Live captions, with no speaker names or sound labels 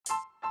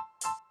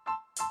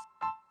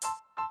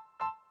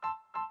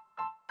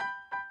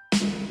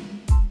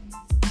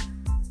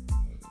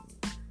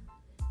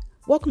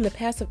Welcome to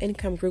Passive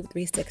Income Group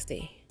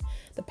 360,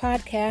 the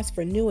podcast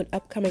for new and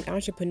upcoming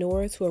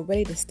entrepreneurs who are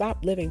ready to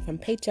stop living from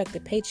paycheck to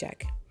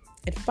paycheck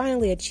and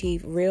finally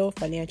achieve real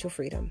financial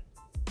freedom.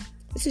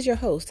 This is your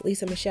host,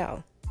 Lisa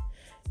Michelle.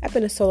 I've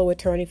been a solo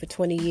attorney for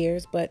 20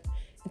 years, but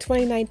in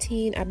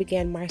 2019, I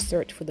began my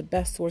search for the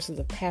best sources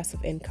of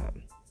passive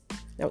income.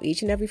 Now,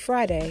 each and every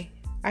Friday,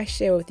 I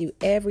share with you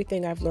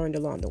everything I've learned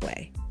along the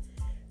way.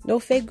 No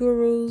fake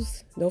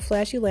gurus, no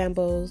flashy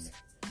Lambos,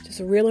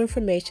 just real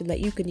information that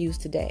you can use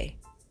today.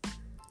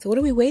 So what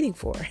are we waiting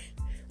for?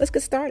 Let's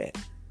get started.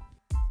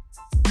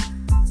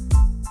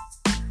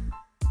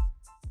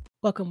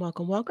 Welcome.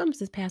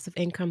 This is Passive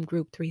Income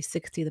Group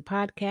 360, the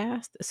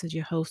podcast. This is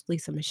your host,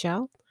 Lisa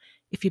Michelle.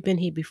 If you've been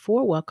here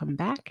before, welcome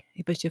back.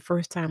 If it's your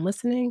first time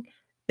listening,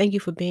 thank you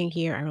for being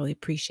here. I really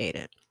appreciate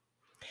it.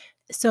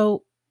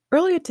 So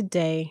earlier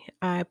today,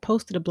 I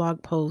posted a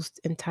blog post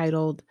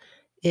entitled,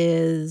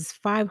 "Is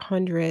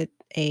 500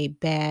 a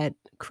bad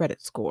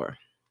credit score?"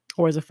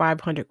 Or is a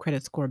 500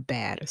 credit score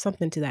bad? Or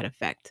something to that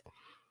effect.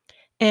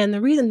 And the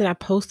reason that I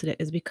posted it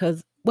is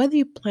because whether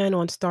you plan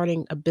on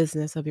starting a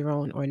business of your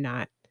own or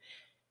not,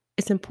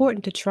 it's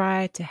important to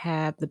try to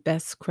have the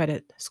best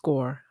credit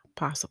score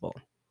possible.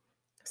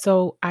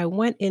 So I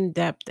went in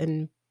depth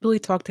and really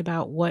talked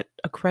about what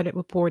a credit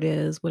report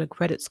is, what a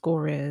credit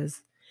score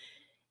is.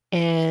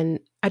 And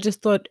I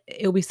just thought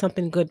it would be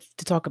something good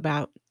to talk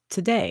about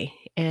today.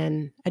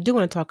 And I do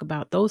want to talk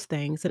about those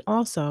things and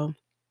also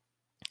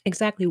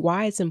exactly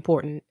why it's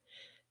important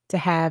to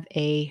have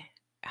a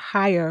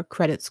higher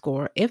credit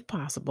score if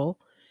possible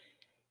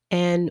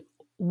and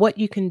what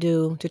you can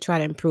do to try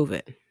to improve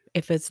it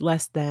if it's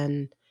less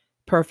than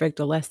perfect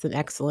or less than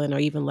excellent or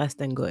even less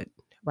than good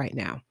right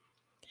now.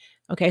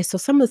 Okay, so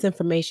some of this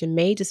information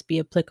may just be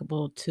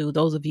applicable to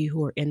those of you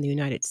who are in the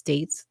United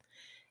States.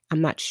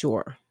 I'm not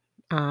sure.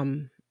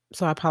 Um,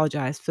 so I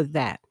apologize for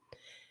that.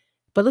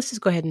 But let's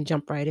just go ahead and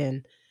jump right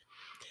in.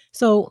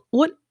 So,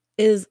 what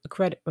is a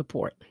credit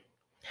report?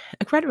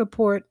 A credit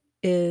report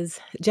is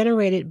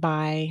generated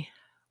by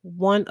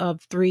one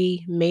of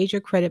three major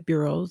credit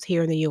bureaus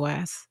here in the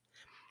US.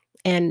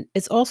 And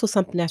it's also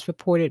something that's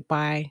reported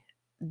by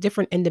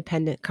different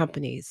independent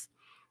companies.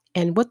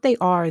 And what they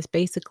are is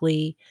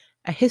basically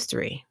a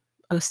history,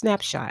 a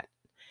snapshot.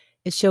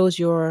 It shows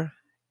your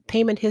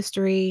payment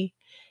history.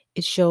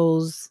 It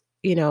shows,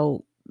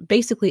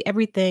 basically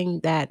everything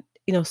that,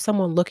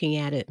 someone looking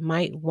at it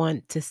might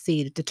want to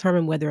see to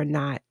determine whether or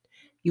not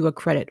you are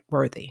credit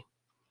worthy.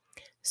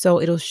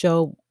 So it'll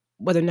show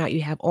whether or not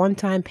you have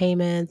on-time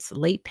payments,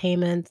 late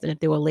payments, and if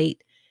they were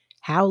late,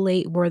 how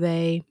late were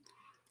they?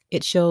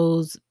 It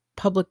shows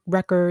public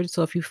records.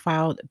 So if you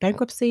filed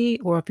bankruptcy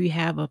or if you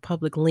have a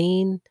public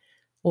lien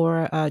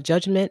or a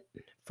judgment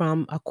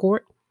from a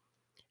court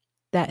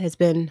that has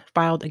been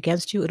filed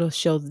against you, it'll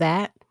show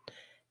that.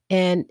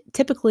 And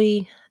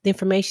typically the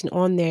information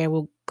on there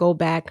will go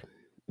back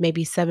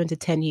maybe 7 to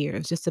 10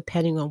 years, just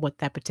depending on what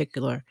that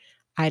particular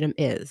item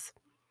is.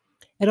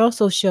 It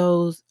also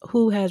shows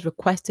who has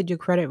requested your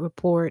credit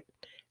report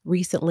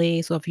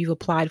recently. So if you've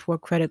applied for a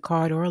credit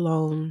card or a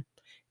loan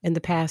in the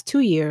past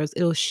 2 years,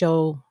 it'll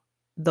show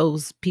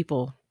those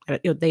people,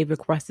 they've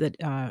requested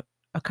a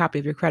copy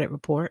of your credit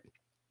report.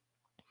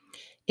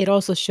 It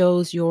also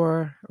shows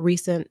your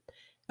recent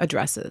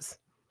addresses.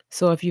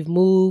 So if you've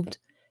moved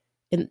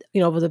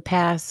over the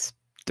past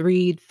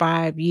 3 to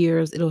 5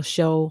 years, it'll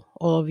show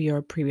all of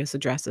your previous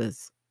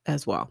addresses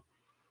as well.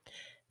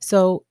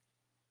 So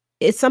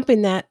it's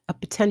something that a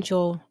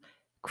potential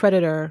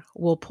creditor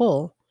will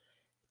pull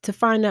to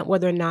find out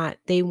whether or not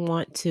they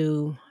want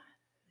to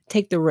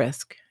take the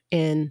risk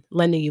in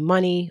lending you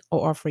money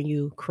or offering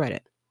you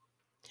credit.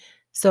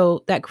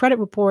 So that credit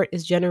report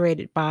is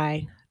generated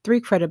by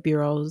three credit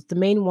bureaus. The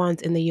main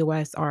ones in the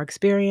US are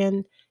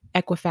Experian,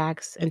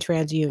 Equifax, and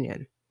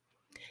TransUnion.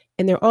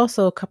 And there are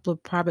also a couple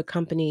of private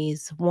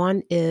companies.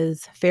 One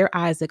is Fair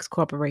Isaacs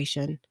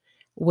Corporation,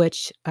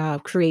 which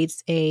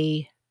creates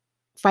a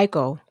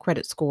FICO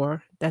credit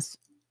score that's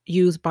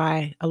used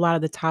by a lot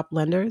of the top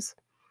lenders.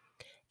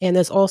 And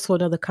there's also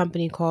another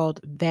company called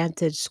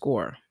Vantage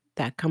Score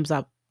that comes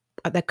out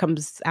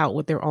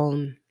with their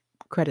own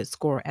credit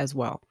score as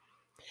well.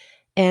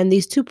 And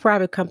these two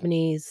private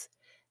companies,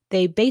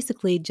 they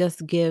basically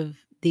just give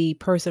the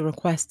person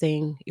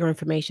requesting your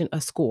information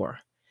a score,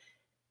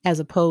 as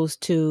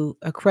opposed to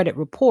a credit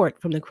report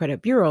from the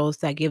credit bureaus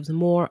that gives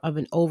more of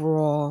an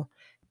overall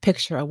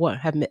picture of what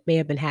may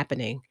have been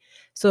happening.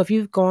 So if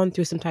you've gone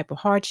through some type of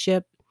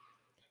hardship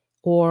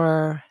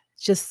or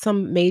just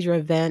some major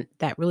event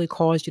that really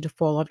caused you to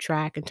fall off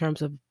track in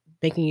terms of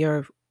making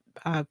your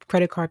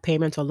credit card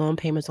payments or loan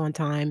payments on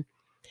time,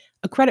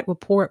 a credit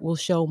report will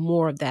show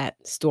more of that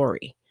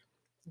story.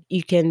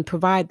 You can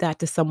provide that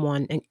to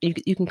someone and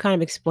you can kind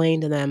of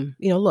explain to them,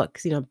 look,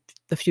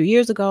 a few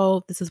years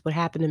ago, this is what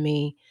happened to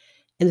me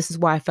and this is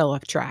why I fell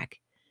off track.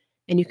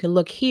 And you can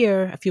look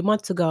here, a few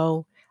months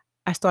ago,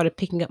 I started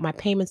picking up my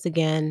payments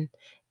again,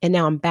 and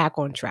now I'm back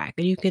on track.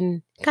 And you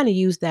can kind of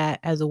use that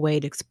as a way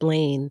to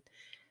explain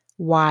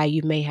why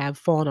you may have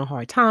fallen on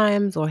hard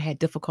times or had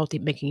difficulty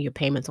making your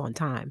payments on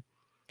time.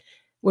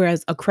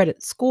 Whereas a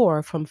credit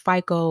score from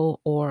FICO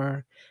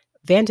or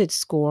Vantage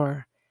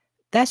Score,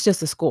 that's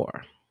just a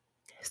score.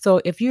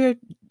 So if you're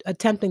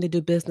attempting to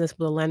do business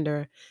with a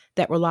lender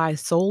that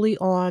relies solely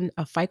on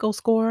a FICO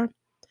score,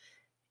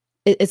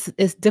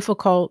 it's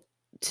difficult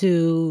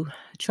to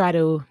try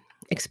to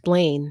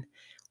explain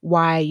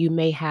why you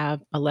may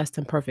have a less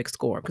than perfect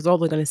score because all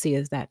they're going to see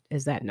is that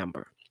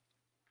number.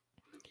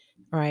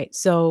 All right.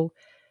 So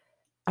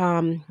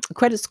a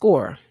credit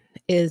score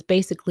is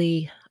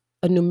basically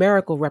a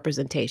numerical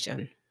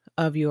representation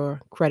of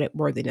your credit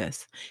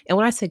worthiness. And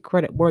when I say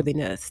credit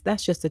worthiness,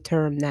 that's just a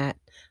term that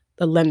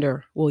the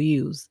lender will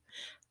use.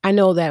 I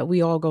know that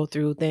we all go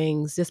through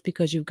things. Just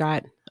because you've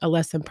got a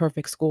less than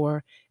perfect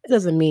score, it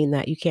doesn't mean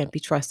that you can't be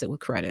trusted with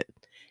credit.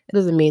 It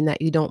doesn't mean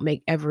that you don't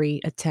make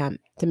every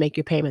attempt to make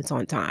your payments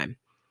on time.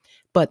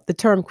 But the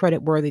term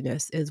credit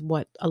worthiness is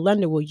what a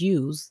lender will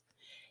use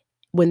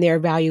when they're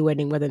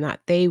evaluating whether or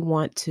not they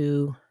want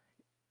to,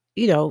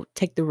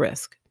 take the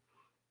risk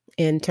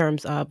in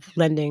terms of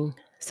lending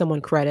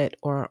someone credit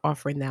or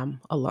offering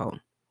them a loan.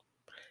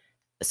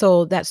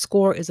 So that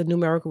score is a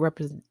numerical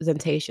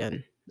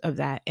representation of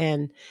that,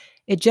 and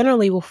it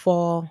generally will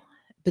fall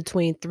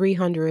between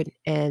 300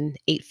 and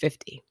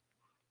 850.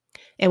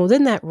 And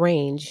within that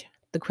range,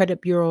 the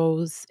credit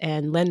bureaus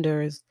and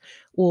lenders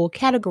will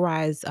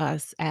categorize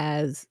us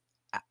as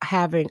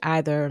having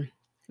either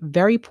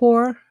very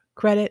poor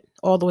credit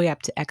all the way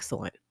up to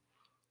excellent.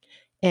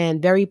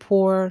 And very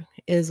poor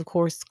is, of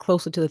course,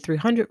 closer to the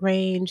 300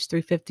 range,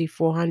 350,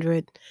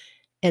 400.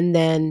 And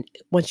then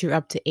once you're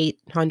up to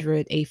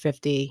 800,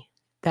 850,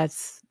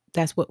 that's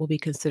what will be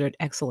considered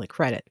excellent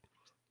credit.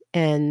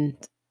 And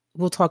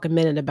we'll talk a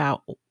minute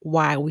about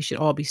why we should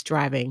all be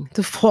striving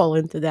to fall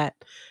into that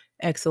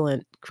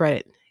excellent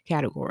credit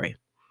category.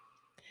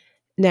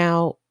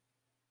 Now,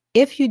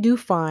 if you do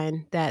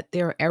find that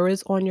there are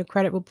errors on your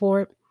credit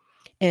report,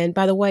 and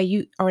by the way,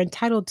 you are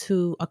entitled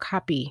to a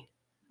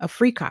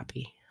free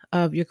copy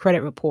of your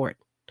credit report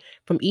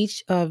from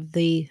each of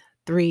the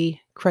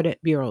three credit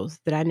bureaus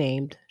that I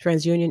named: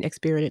 TransUnion,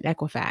 Experian, and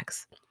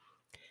Equifax.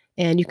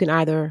 And you can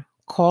either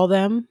call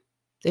them,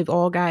 they've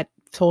all got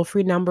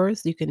toll-free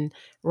numbers. You can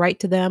write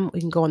to them,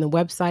 you can go on the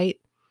website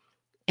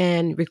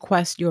and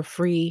request your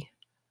free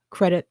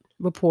credit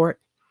report,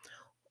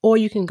 or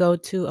you can go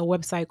to a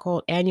website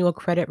called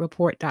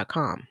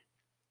annualcreditreport.com.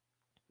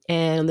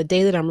 And on the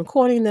day that I'm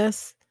recording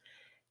this,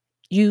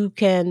 you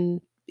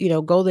can,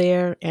 go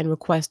there and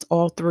request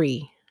all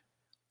three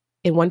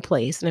in one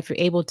place. And if you're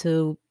able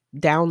to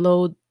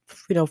download,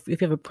 if you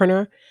have a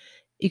printer,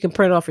 you can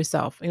print it off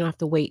yourself. You don't have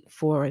to wait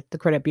for the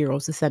credit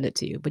bureaus to send it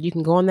to you. But you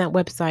can go on that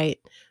website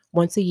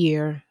once a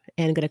year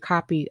and get a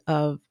copy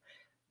of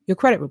your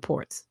credit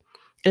reports.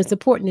 And it's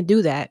important to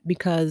do that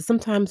because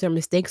sometimes there are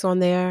mistakes on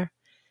there.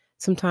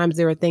 Sometimes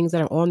there are things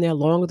that are on there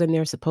longer than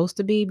they're supposed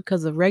to be,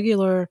 because a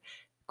regular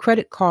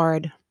credit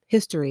card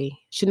history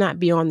should not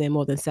be on there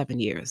more than 7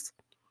 years.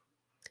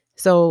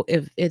 So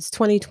if it's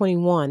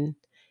 2021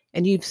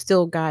 and you've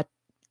still got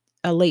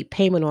a late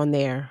payment on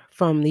there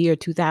from the year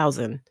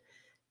 2000,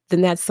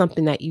 then that's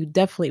something that you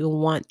definitely will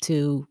want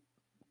to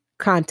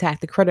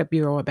contact the credit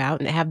bureau about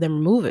and have them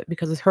remove it,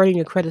 because it's hurting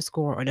your credit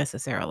score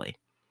unnecessarily.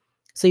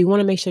 So you want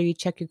to make sure you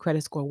check your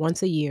credit score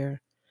once a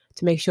year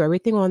to make sure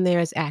everything on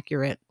there is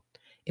accurate.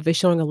 If it's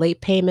showing a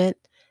late payment,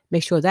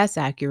 make sure that's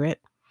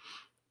accurate.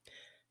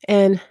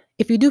 And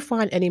if you do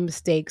find any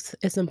mistakes,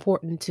 it's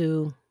important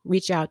to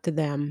reach out to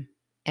them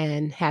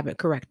and have it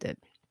corrected.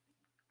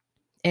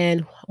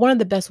 And one of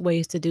the best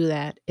ways to do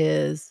that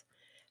is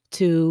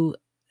to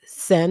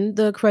send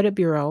the credit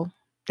bureau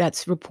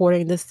that's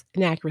reporting this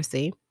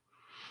inaccuracy,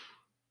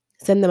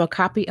 send them a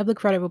copy of the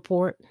credit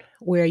report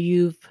where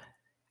you've,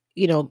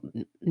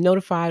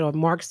 notified or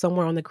marked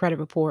somewhere on the credit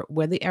report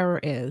where the error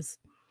is,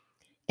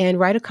 and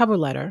write a cover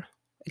letter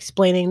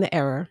explaining the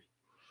error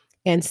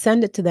and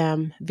send it to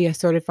them via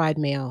certified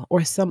mail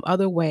or some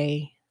other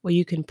way where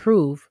you can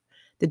prove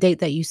the date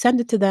that you send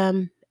it to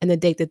them and the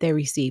date that they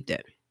received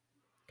it.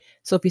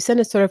 So if you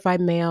send a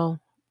certified mail,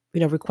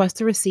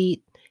 request a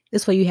receipt.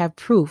 This way you have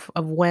proof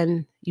of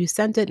when you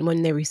sent it and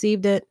when they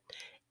received it.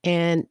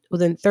 And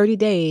within 30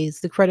 days,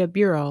 the credit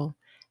bureau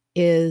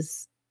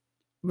is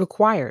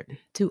required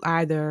to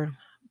either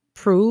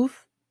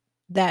prove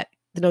that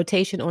the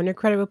notation on your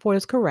credit report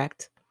is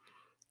correct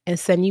and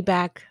send you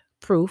back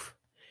proof,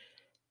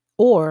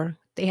 or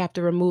they have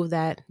to remove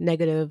that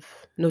negative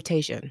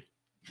notation,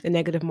 the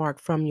negative mark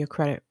from your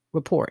credit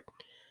report.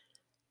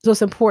 So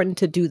it's important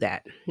to do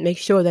that. Make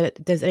sure that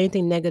if there's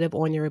anything negative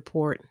on your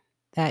report,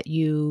 that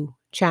you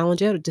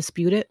challenge it or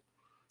dispute it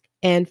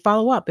and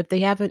follow up. If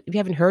you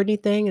haven't heard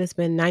anything and it's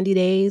been 90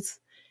 days,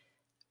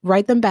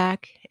 write them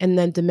back and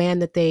then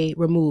demand that they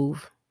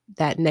remove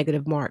that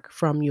negative mark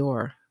from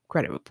your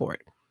credit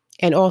report,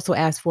 and also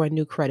ask for a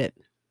new credit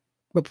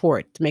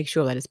report to make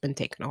sure that it's been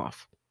taken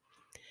off.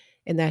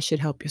 And that should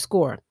help your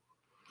score.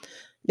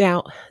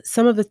 Now,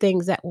 some of the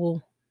things that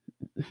will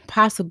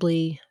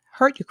possibly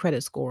hurt your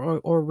credit score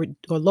or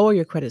lower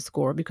your credit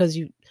score, because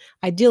you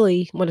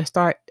ideally want to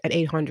start at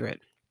 800.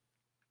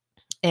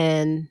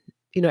 And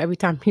every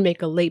time you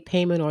make a late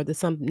payment or there's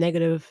some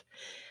negative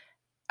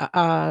uh,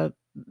 uh,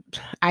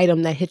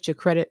 item that hits your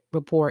credit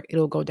report,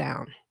 it'll go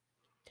down.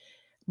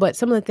 But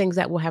some of the things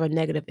that will have a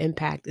negative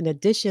impact, in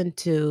addition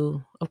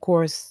to, of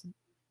course,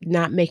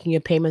 not making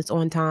your payments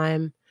on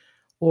time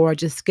or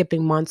just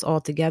skipping months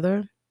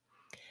altogether,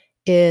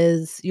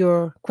 is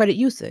your credit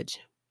usage.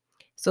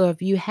 So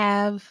if you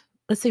have,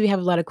 let's say you have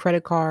a lot of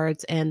credit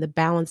cards and the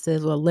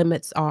balances or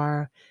limits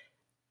are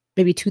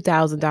maybe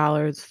 $2,000,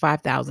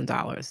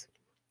 $5,000,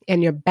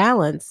 and your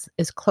balance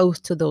is close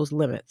to those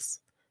limits,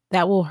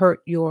 that will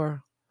hurt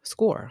your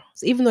score.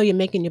 So even though you're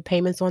making your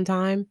payments on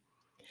time,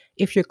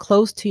 if you're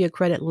close to your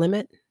credit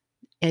limit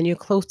and you're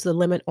close to the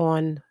limit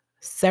on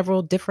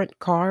several different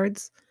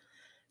cards,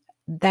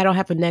 that'll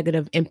have a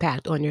negative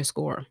impact on your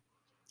score.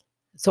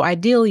 So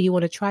ideally, you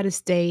want to try to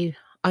stay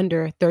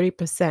under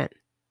 30%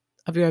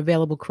 of your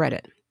available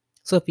credit.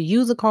 So if you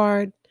use a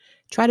card,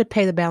 try to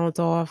pay the balance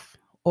off,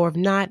 or if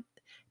not,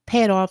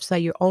 pay it off so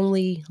you're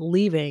only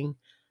leaving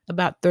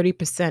about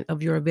 30%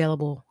 of your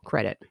available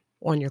credit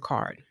on your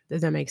card.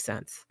 Does that make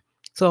sense?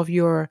 So if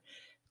your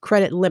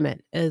credit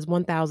limit is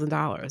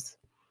 $1,000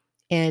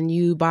 and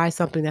you buy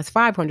something that's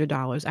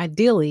 $500,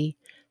 ideally,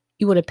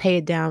 you want to pay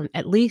it down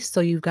at least so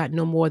you've got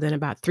no more than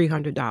about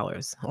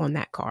 $300 on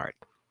that card.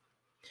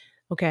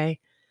 Okay.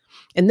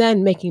 And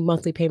then making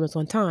monthly payments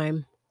on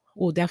time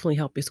will definitely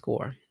help you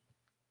score.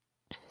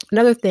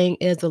 Another thing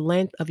is the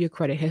length of your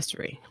credit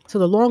history. So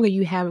the longer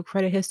you have a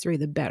credit history,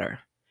 the better.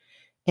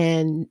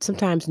 And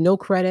sometimes no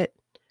credit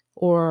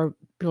or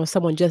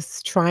someone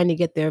just trying to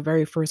get their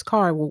very first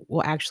car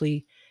will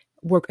actually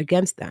work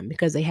against them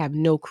because they have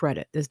no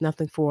credit. There's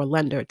nothing for a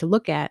lender to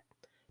look at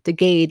to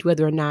gauge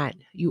whether or not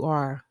you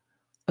are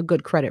a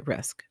good credit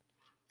risk.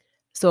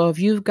 So if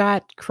you've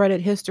got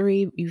credit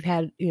history, you've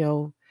had,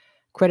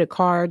 credit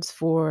cards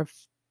for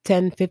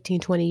 10, 15,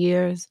 20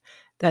 years,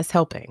 that's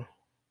helping.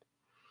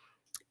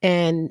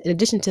 And in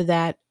addition to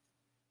that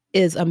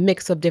is a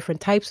mix of different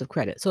types of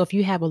credit. So if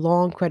you have a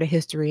long credit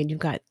history and you've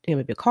got,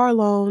 maybe a car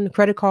loan, a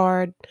credit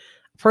card,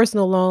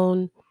 personal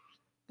loan,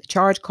 a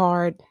charge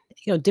card,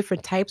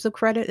 different types of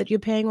credit that you're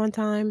paying on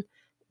time,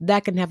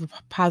 that can have a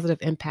positive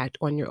impact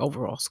on your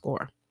overall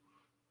score.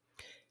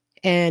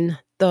 And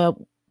the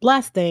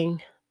last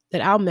thing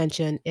that I'll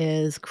mention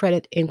is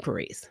credit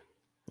inquiries.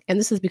 And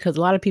this is because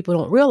a lot of people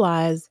don't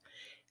realize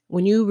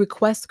when you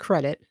request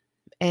credit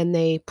and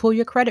they pull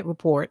your credit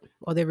report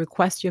or they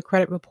request your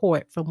credit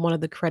report from one of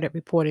the credit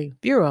reporting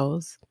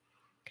bureaus,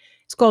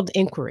 it's called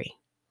an inquiry.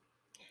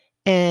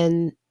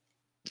 And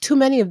too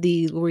many of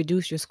these will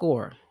reduce your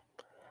score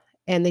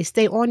and they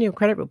stay on your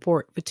credit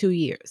report for 2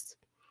 years.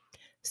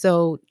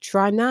 So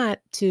try not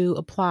to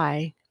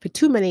apply for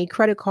too many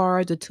credit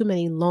cards or too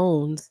many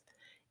loans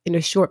in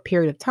a short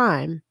period of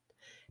time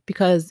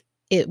because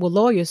it will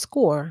lower your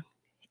score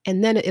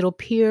and then it'll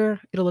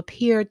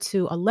appear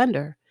to a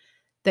lender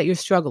that you're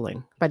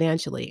struggling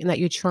financially and that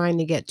you're trying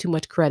to get too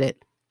much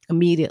credit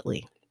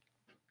immediately.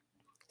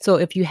 So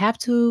if you have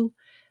to,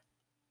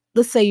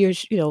 let's say you're,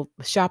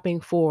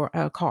 shopping for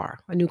a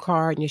new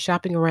car, and you're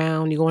shopping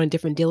around, you're going to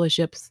different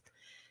dealerships,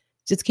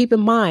 just keep in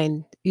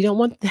mind, you don't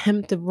want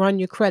them to run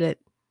your credit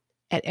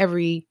at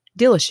every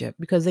dealership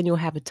because then you'll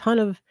have a ton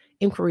of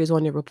inquiries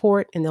on your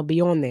report and they'll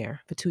be on there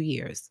for 2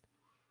 years.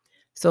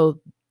 So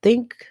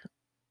think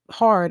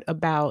hard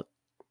about,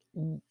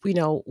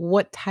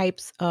 what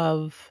types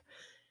of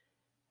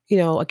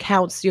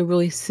accounts you're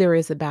really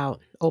serious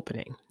about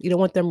opening. You don't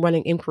want them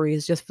running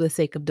inquiries just for the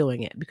sake of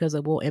doing it because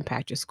it will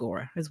impact your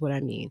score, is what I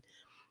mean.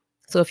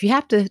 So if you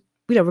have to,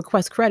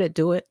 request credit,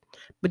 do it,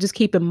 but just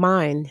keep in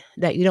mind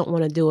that you don't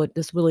want to do it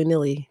just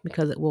willy-nilly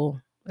because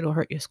it'll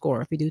hurt your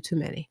score if you do too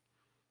many.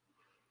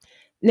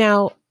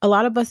 Now, a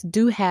lot of us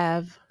do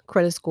have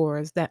credit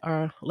scores that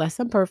are less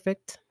than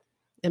perfect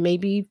and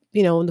maybe,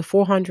 in the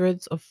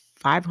 400s or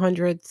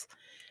 500s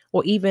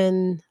or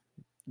even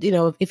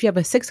if you have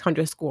a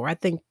 600 score, I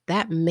think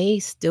that may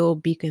still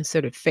be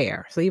considered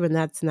fair. So even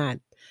that's not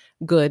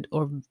good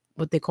or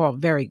what they call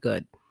very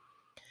good.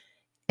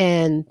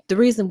 And the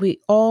reason we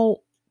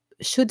all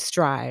should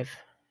strive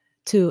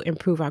to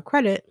improve our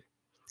credit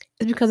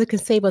is because it can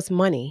save us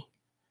money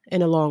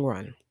in the long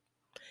run.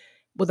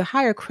 With a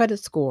higher credit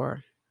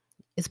score,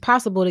 it's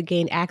possible to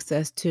gain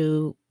access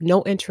to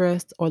no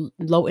interest or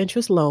low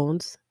interest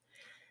loans.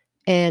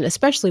 And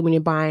especially when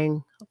you're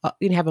buying,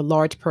 you have a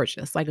large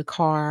purchase like a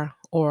car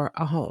or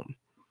a home.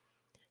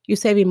 You're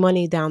saving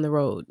money down the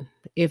road.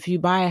 If you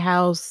buy a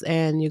house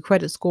and your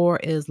credit score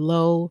is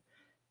low,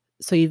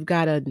 so you've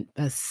got a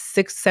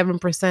 6,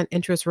 7%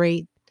 interest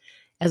rate,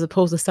 as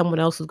opposed to someone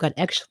else who's got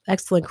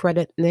excellent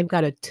credit and they've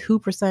got a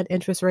 2%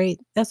 interest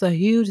rate, that's a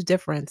huge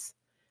difference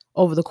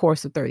over the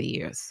course of 30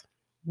 years.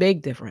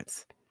 Big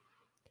difference.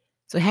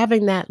 So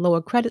having that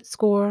lower credit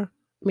score,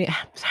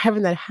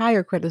 having that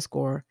higher credit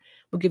score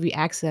will give you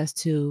access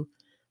to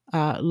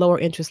lower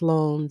interest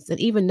loans and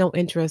even no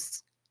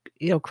interest,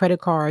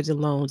 credit cards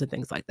and loans and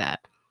things like that.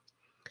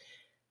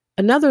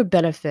 Another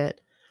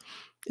benefit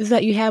is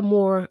that you have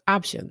more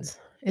options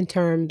in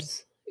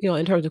terms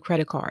of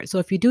credit cards. So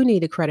if you do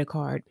need a credit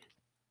card,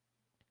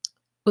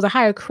 With a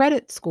higher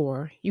credit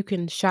score, you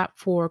can shop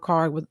for a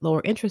card with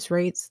lower interest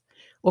rates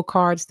or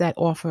cards that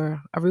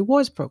offer a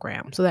rewards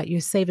program so that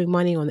you're saving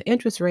money on the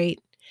interest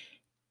rate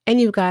and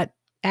you've got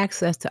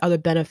access to other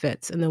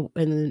benefits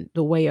in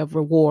the way of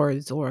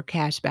rewards or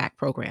cashback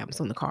programs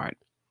on the card.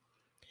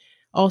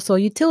 Also,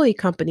 utility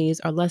companies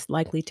are less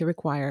likely to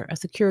require a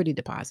security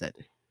deposit.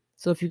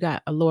 So if you've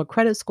got a lower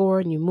credit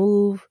score and you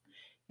move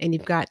and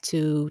you've got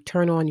to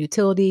turn on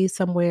utilities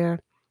somewhere,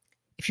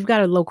 if you've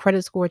got a low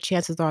credit score,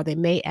 chances are they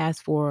may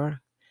ask for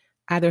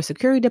either a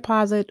security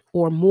deposit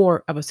or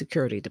more of a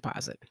security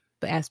deposit.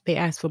 They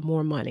ask for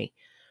more money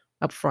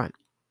up front.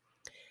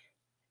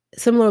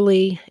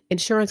 Similarly,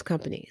 insurance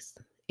companies,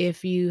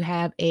 if you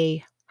have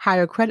a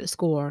higher credit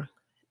score,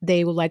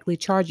 they will likely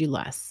charge you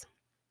less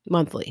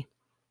monthly.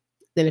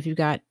 Then if you've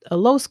got a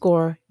low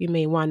score, you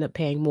may wind up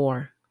paying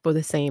more for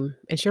the same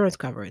insurance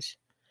coverage.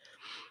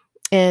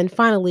 And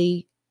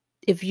finally,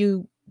 if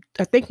you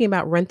are thinking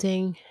about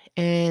renting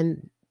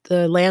and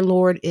the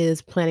landlord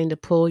is planning to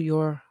pull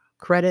your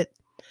credit,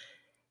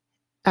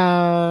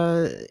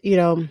 uh, you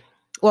know,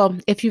 well,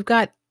 if you've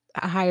got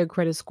a higher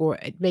credit score,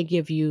 it may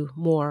give you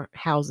more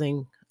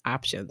housing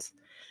options.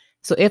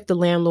 So if the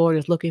landlord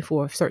is looking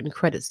for a certain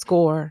credit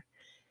score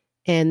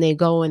and they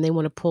go and they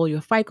want to pull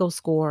your FICO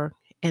score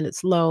and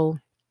it's low,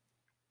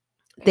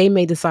 they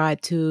may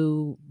decide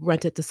to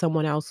rent it to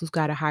someone else who's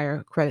got a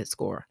higher credit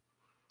score.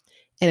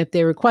 And if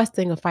they're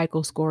requesting a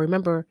FICO score,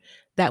 remember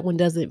that one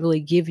doesn't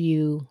really give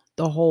you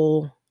the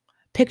whole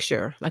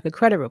picture like a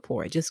credit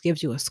report. It just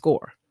gives you a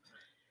score.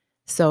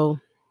 So,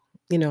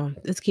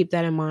 let's keep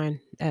that in mind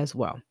as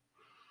well.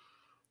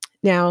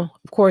 Now,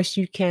 of course,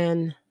 you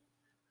can,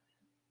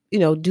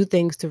 do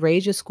things to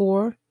raise your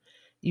score.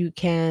 You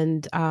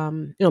can,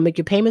 make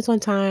your payments on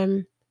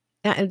time.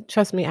 And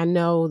trust me, I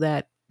know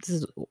that this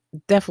is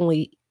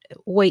definitely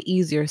way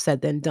easier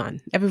said than done.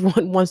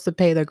 Everyone wants to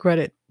pay their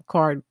credit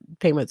card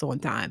payments on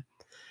time.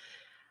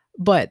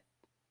 But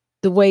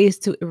the ways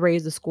to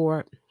raise the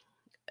score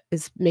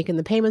is making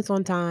the payments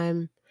on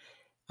time,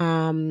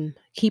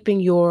 keeping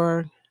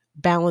your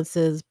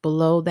balances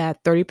below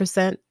that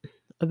 30%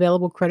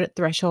 available credit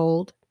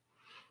threshold,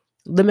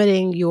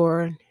 limiting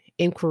your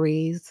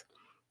inquiries,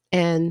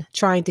 and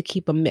trying to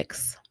keep a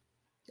mix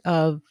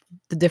of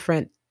the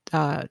different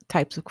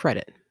types of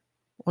credit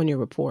on your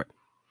report.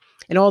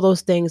 And all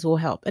those things will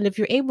help. And if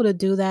you're able to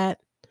do that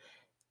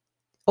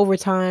over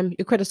time,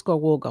 your credit score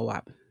will go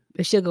up.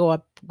 It should go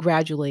up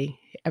gradually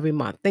every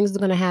month. Things are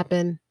going to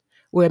happen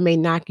where it may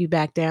knock you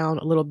back down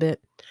a little bit,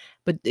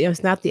 but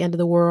it's not the end of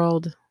the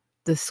world.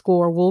 The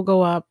score will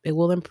go up, it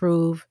will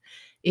improve.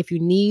 If you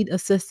need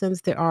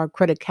assistance, there are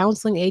credit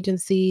counseling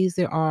agencies,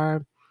 there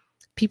are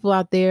people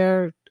out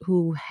there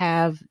who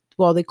have,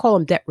 well, they call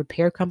them debt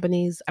repair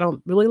companies. I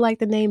don't really like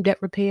the name debt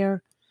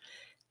repair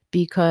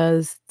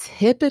because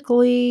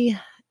typically,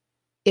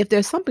 if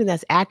there's something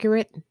that's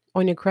accurate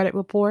on your credit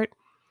report,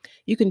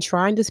 you can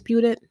try and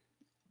dispute it.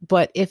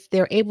 But if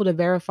they're able to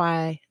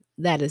verify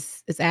that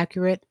is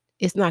accurate,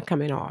 it's not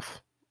coming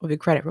off of your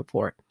credit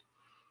report.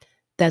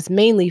 That's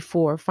mainly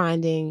for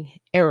finding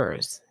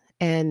errors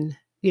and,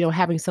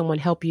 having someone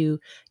help you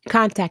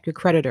contact your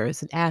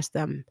creditors and ask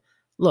them,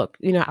 look,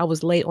 I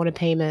was late on a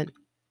payment.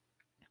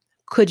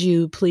 Could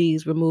you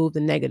please remove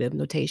the negative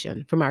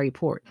notation from my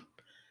report?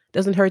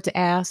 Doesn't hurt to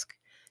ask.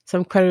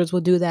 Some creditors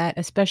will do that,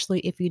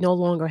 especially if you no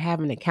longer have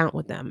an account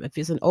with them. If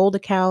it's an old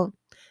account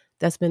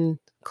that's been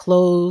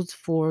closed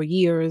for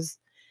years,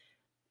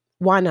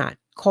 why not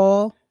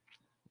call,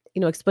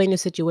 explain the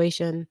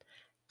situation.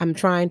 I'm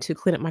trying to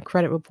clean up my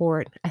credit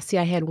report. I see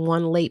I had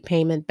one late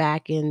payment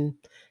back in,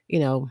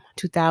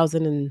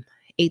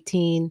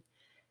 2018.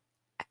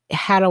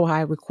 How do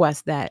I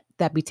request that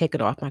be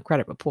taken off my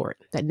credit report,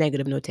 that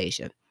negative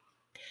notation?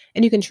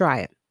 And you can try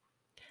it.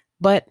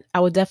 But I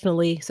would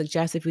definitely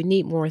suggest, if you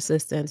need more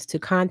assistance, to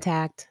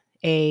contact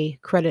a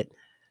credit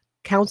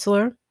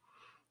counselor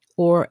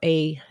or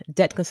a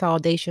debt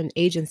consolidation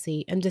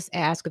agency and just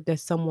ask if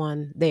there's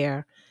someone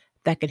there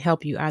that can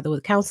help you either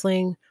with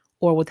counseling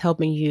or with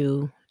helping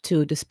you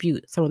to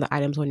dispute some of the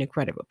items on your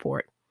credit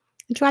report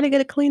and try to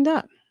get it cleaned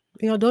up.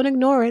 Don't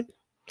ignore it.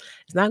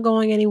 It's not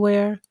going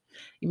anywhere.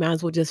 You might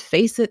as well just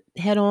face it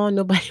head on.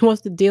 Nobody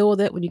wants to deal with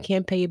it when you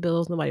can't pay your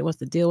bills. Nobody wants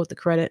to deal with the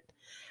credit.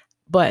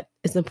 But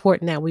it's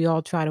important that we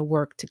all try to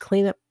work to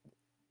clean up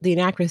the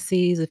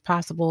inaccuracies if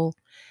possible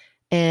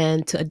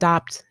and to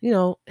adopt,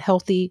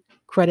 healthy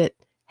credit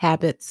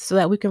habits so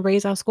that we can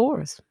raise our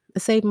scores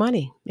and save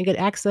money and get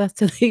access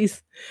to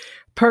these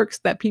perks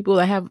that people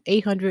that have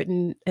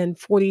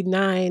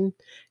 849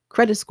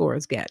 credit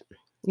scores get.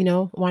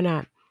 Why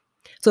not?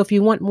 So if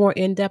you want more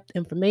in-depth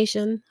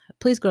information,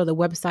 please go to the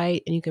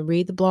website and you can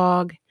read the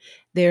blog.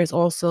 There's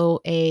also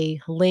a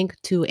link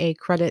to a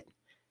credit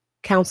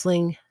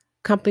counseling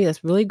company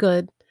that's really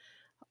good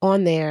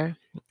on there,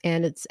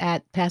 and it's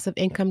at Passive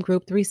Income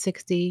Group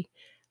 360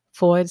 /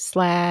 what is it, /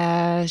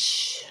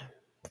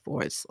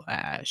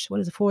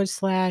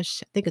 I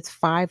think it's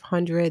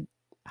 500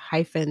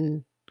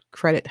 hyphen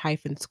credit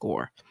hyphen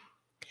score.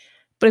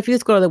 But if you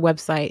just go to the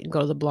website and go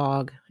to the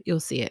blog, you'll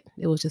see it.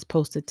 It was just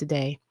posted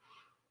today.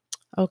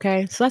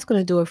 Okay, so that's going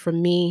to do it for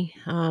me.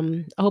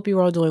 I hope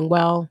you're all doing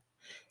well,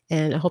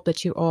 and I hope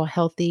that you're all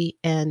healthy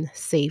and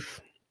safe.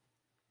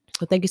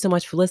 So thank you so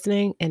much for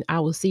listening, and I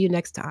will see you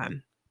next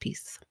time.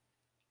 Peace.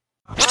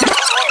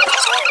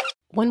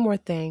 One more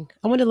thing.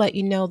 I want to let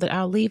you know that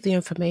I'll leave the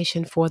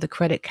information for the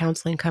credit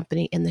counseling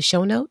company in the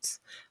show notes.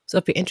 So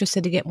if you're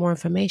interested to get more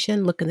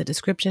information, look in the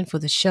description for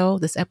the show,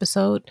 this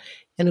episode,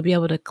 and you'll be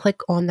able to click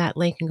on that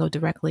link and go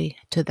directly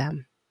to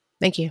them.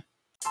 Thank you.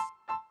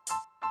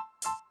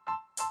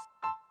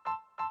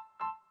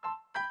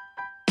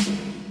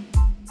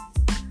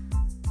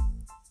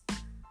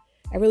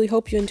 I really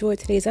hope you enjoyed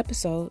today's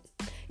episode.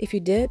 If you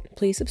did,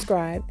 please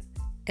subscribe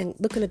and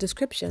look in the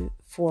description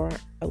for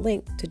a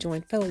link to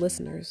join fellow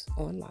listeners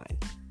online.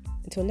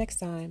 Until next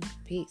time,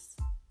 peace.